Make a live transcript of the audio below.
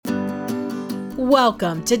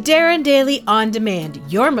Welcome to Darren Daily On Demand,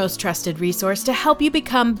 your most trusted resource to help you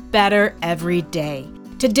become better every day.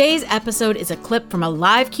 Today's episode is a clip from a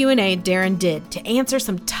live Q&A Darren did to answer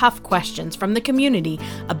some tough questions from the community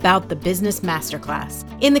about the Business Masterclass.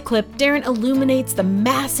 In the clip, Darren illuminates the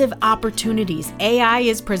massive opportunities AI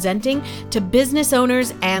is presenting to business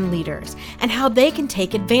owners and leaders and how they can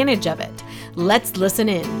take advantage of it. Let's listen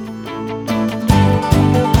in.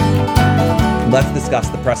 Let's discuss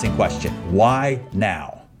the pressing question, why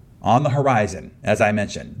now? On the horizon, as I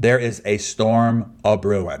mentioned, there is a storm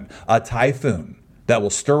a-brewing, a typhoon that will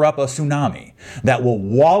stir up a tsunami that will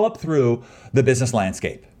wallop through the business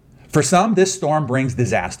landscape. For some, this storm brings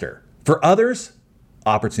disaster. For others,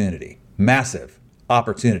 opportunity, massive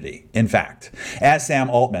opportunity. In fact, as Sam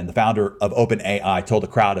Altman, the founder of OpenAI, told a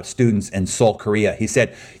crowd of students in Seoul, Korea, he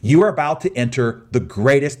said, "You are about to enter the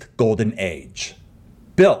greatest golden age,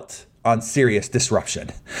 built on serious disruption.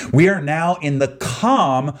 We are now in the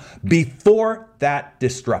calm before that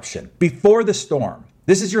disruption, before the storm.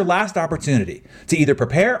 This is your last opportunity to either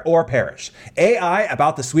prepare or perish. AI,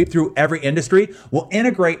 about to sweep through every industry, will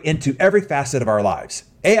integrate into every facet of our lives.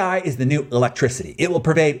 AI is the new electricity. It will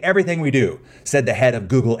pervade everything we do," said the head of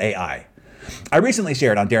Google AI. I recently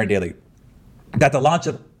shared on Darren Daily that the launch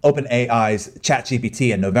of OpenAI's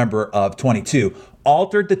ChatGPT in November of 22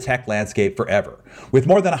 altered the tech landscape forever. With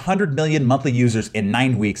more than 100 million monthly users in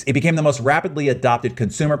 9 weeks, it became the most rapidly adopted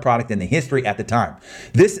consumer product in the history at the time.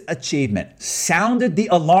 This achievement sounded the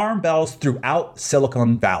alarm bells throughout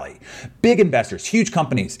Silicon Valley. Big investors, huge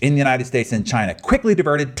companies in the United States and China quickly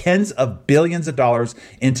diverted tens of billions of dollars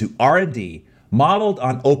into R&D modeled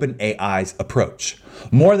on OpenAI's approach.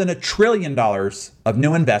 More than $1 trillion of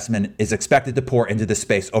new investment is expected to pour into this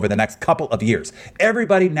space over the next couple of years.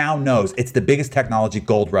 Everybody now knows it's the biggest technology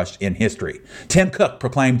gold rush in history. Tim Cook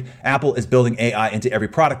proclaimed Apple is building AI into every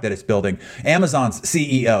product that it's building. Amazon's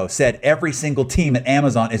CEO said every single team at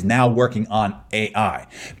Amazon is now working on AI.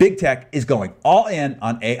 Big tech is going all in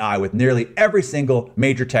on AI, with nearly every single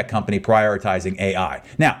major tech company prioritizing AI.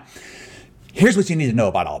 Now, here's what you need to know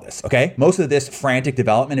about all this, okay? Most of this frantic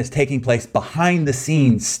development is taking place behind the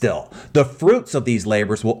scenes still. The fruits of these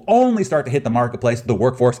labors will only start to hit the marketplace, the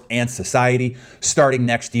workforce, and society starting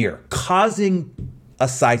next year, causing a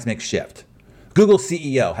seismic shift. Google's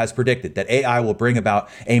CEO has predicted that AI will bring about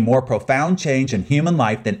a more profound change in human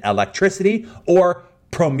life than electricity or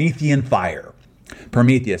Promethean fire.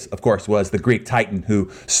 Prometheus, of course, was the Greek titan who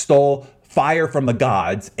stole fire from the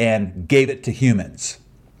gods and gave it to humans.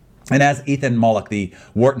 And as Ethan Mollick, the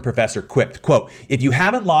Wharton professor, quipped, quote, "If you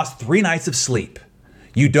haven't lost 3 nights of sleep,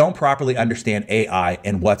 you don't properly understand AI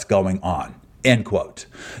and what's going on," end quote.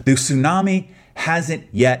 The tsunami hasn't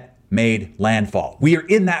yet made landfall. We are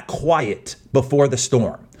in that quiet before the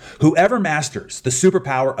storm. Whoever masters the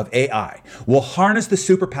superpower of AI will harness the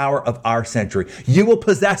superpower of our century. You will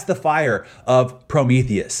possess the fire of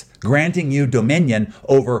Prometheus, granting you dominion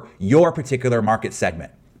over your particular market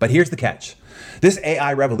segment. But here's the catch. This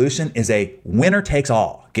AI revolution is a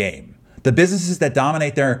winner-takes-all game. The businesses that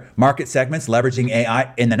dominate their market segments leveraging AI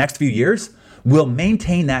in the next few years will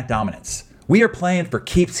maintain that dominance. We are playing for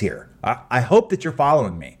keeps here. I hope that you're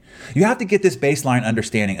following me. You have to get this baseline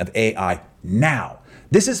understanding of AI now.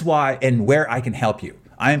 This is why and where I can help you.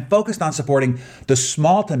 I am focused on supporting the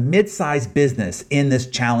small to mid-sized business in this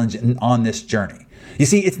challenge and on this journey. You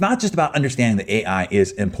see, it's not just about understanding that AI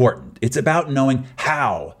is important. It's about knowing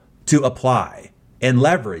how to apply and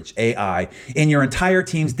leverage AI in your entire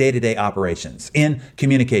team's day-to-day operations, in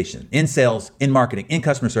communication, in sales, in marketing, in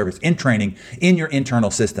customer service, in training, in your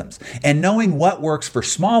internal systems, and knowing what works for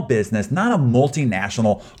small business, not a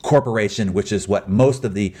multinational corporation, which is what most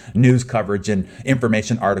of the news coverage and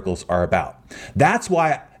information articles are about. That's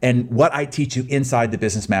why and what I teach you inside the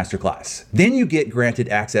Business Masterclass. Then you get granted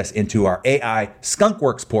access into our AI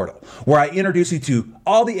Skunkworks portal, where I introduce you to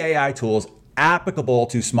all the AI tools applicable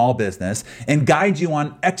to small business and guide you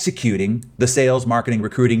on executing the sales, marketing,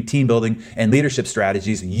 recruiting, team building, and leadership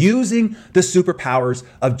strategies using the superpowers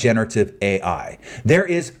of generative AI. There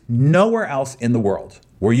is nowhere else in the world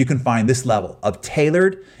where you can find this level of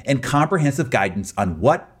tailored and comprehensive guidance on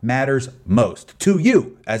what matters most to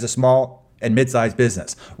you as a small and mid-sized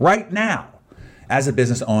business right now as a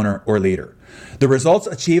business owner or leader. The results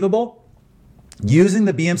achievable using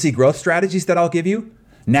the BMC growth strategies that I'll give you,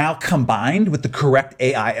 now combined with the correct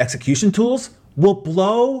AI execution tools, will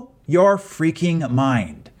blow your freaking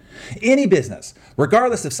mind. Any business,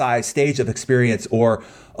 regardless of size, stage of experience, or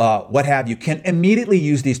what have you, can immediately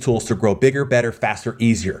use these tools to grow bigger, better, faster,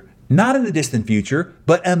 easier. Not in the distant future,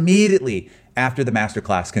 but immediately after the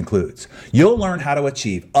masterclass concludes. You'll learn how to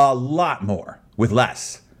achieve a lot more with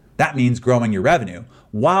less. That means growing your revenue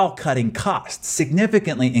while cutting costs,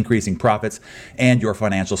 significantly increasing profits and your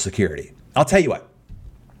financial security. I'll tell you what,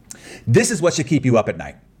 this is what should keep you up at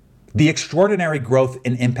night. The extraordinary growth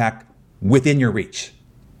and impact within your reach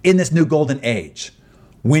in this new golden age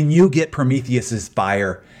when you get Prometheus's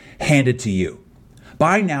fire handed to you.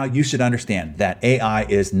 By now, you should understand that AI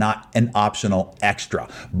is not an optional extra,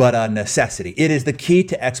 but a necessity. It is the key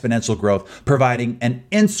to exponential growth, providing an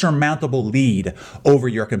insurmountable lead over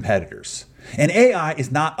your competitors. And AI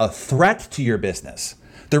is not a threat to your business.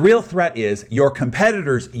 The real threat is your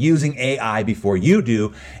competitors using AI before you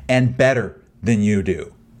do and better than you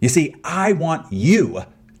do. You see, I want you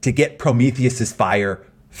to get Prometheus's fire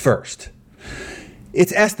first.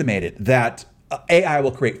 It's estimated that AI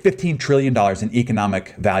will create $15 trillion in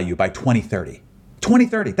economic value by 2030.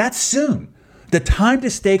 2030, that's soon. The time to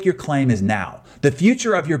stake your claim is now. The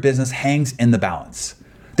future of your business hangs in the balance.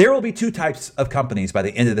 There will be two types of companies by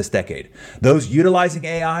the end of this decade: those utilizing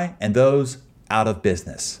AI and those out of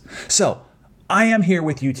business. So I am here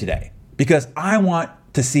with you today because I want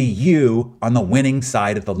to see you on the winning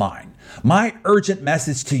side of the line. My urgent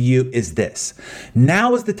message to you is this: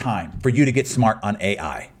 now is the time for you to get smart on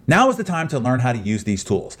AI. Now is the time to learn how to use these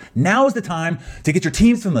tools. Now is the time to get your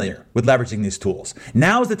teams familiar with leveraging these tools.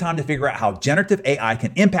 Now is the time to figure out how generative AI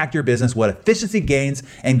can impact your business, what efficiency gains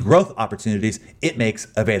and growth opportunities it makes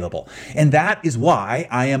available. And that is why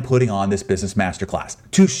I am putting on this business masterclass,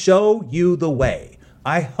 to show you the way.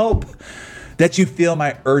 I hope that you feel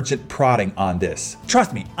my urgent prodding on this.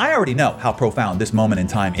 Trust me, I already know how profound this moment in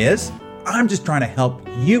time is. I'm just trying to help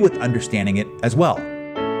you with understanding it as well.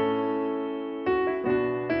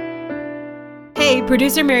 Hey,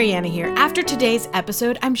 producer Mariana here. After today's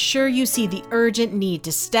episode, I'm sure you see the urgent need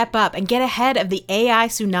to step up and get ahead of the AI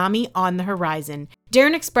tsunami on the horizon.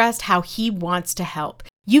 Darren expressed how he wants to help.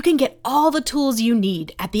 You can get all the tools you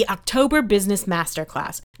need at the October Business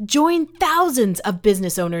Masterclass. Join thousands of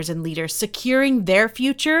business owners and leaders securing their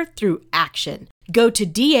future through action. Go to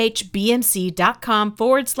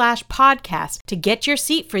dhbmc.com/podcast to get your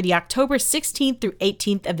seat for the October 16th through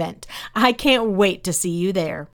 18th event. I can't wait to see you there.